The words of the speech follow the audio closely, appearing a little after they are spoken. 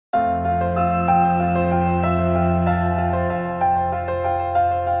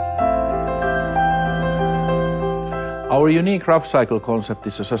Our unique RafCycle concept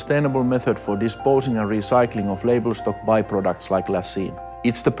is a sustainable method for disposing and recycling of label stock byproducts like glassine.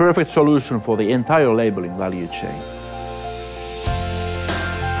 It's the perfect solution for the entire labeling value chain.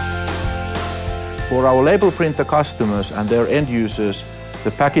 For our label printer customers and their end users,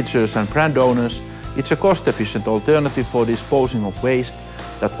 the packagers and brand owners, it's a cost-efficient alternative for disposing of waste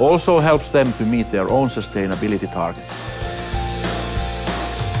that also helps them to meet their own sustainability targets.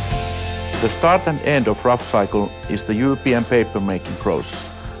 The start and end of RafCycle is the UPM paper making process,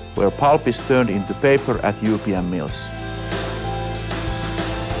 where pulp is turned into paper at UPM mills.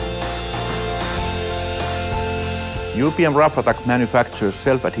 UPM Raflatac manufactures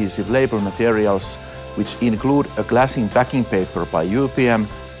self-adhesive label materials, which include a glassine backing paper by UPM,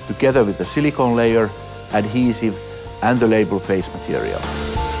 together with a silicone layer, adhesive, and the label face material.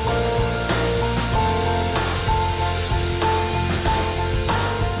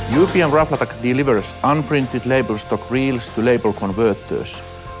 UPM Raflatac delivers unprinted label stock reels to label converters,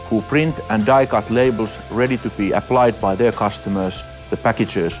 who print and die-cut labels ready to be applied by their customers, the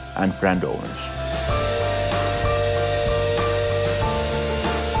packagers and brand owners.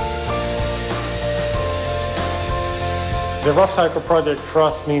 The RafCycle project for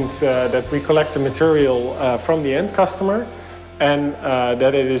us means that we collect the material from the end customer and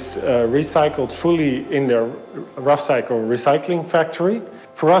that it is recycled fully in the RafCycle recycling factory.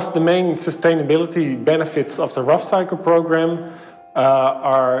 For us, the main sustainability benefits of the RafCycle program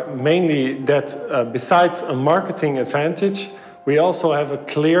are mainly that besides a marketing advantage, we also have a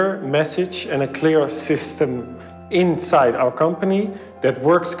clear message and a clear system inside our company that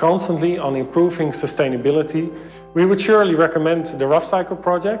works constantly on improving sustainability. We would surely recommend the RafCycle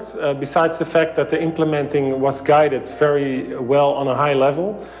project, besides the fact that the implementing was guided very well on a high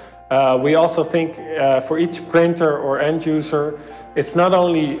level. We also think for each printer or end user, it's not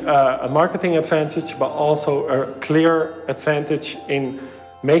only a marketing advantage, but also a clear advantage in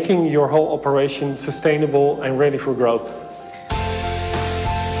making your whole operation sustainable and ready for growth.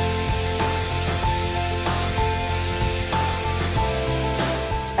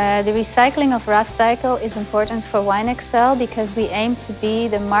 The recycling of RafCycle is important for WineXcel because we aim to be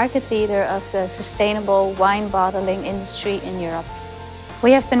the market leader of the sustainable wine bottling industry in Europe.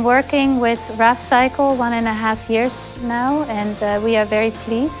 We have been working with RafCycle 1.5 years now, and we are very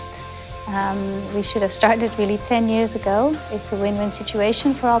pleased. We should have started really 10 years ago. It's a win-win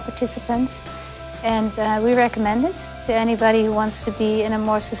situation for all participants, and we recommend it to anybody who wants to be in a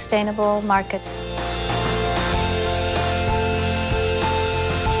more sustainable market.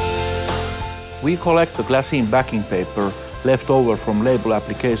 We collect the glassine backing paper left over from label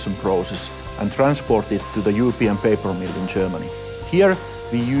application process and transport it to the UPM paper mill in Germany. Here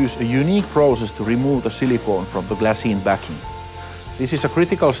we use a unique process to remove the silicone from the glassine backing. This is a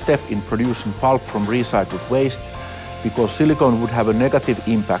critical step in producing pulp from recycled waste because silicone would have a negative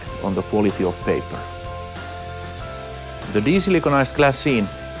impact on the quality of paper. The desiliconized glassine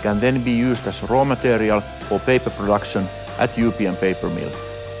can then be used as raw material for paper production at UPM paper mill.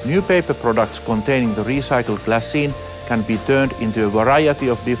 New paper products containing the recycled glassine can be turned into a variety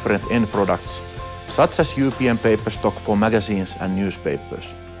of different end products, such as UPM paper stock for magazines and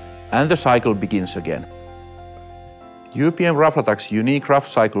newspapers. And the cycle begins again. UPM Raflatac's unique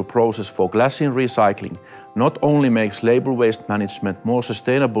RafCycle process for glassine recycling not only makes label waste management more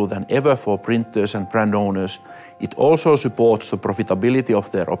sustainable than ever for printers and brand owners, it also supports the profitability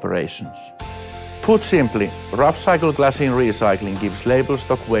of their operations. Put simply, RafCycle glassine recycling gives label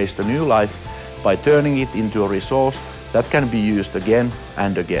stock waste a new life by turning it into a resource that can be used again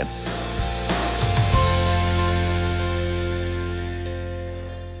and again.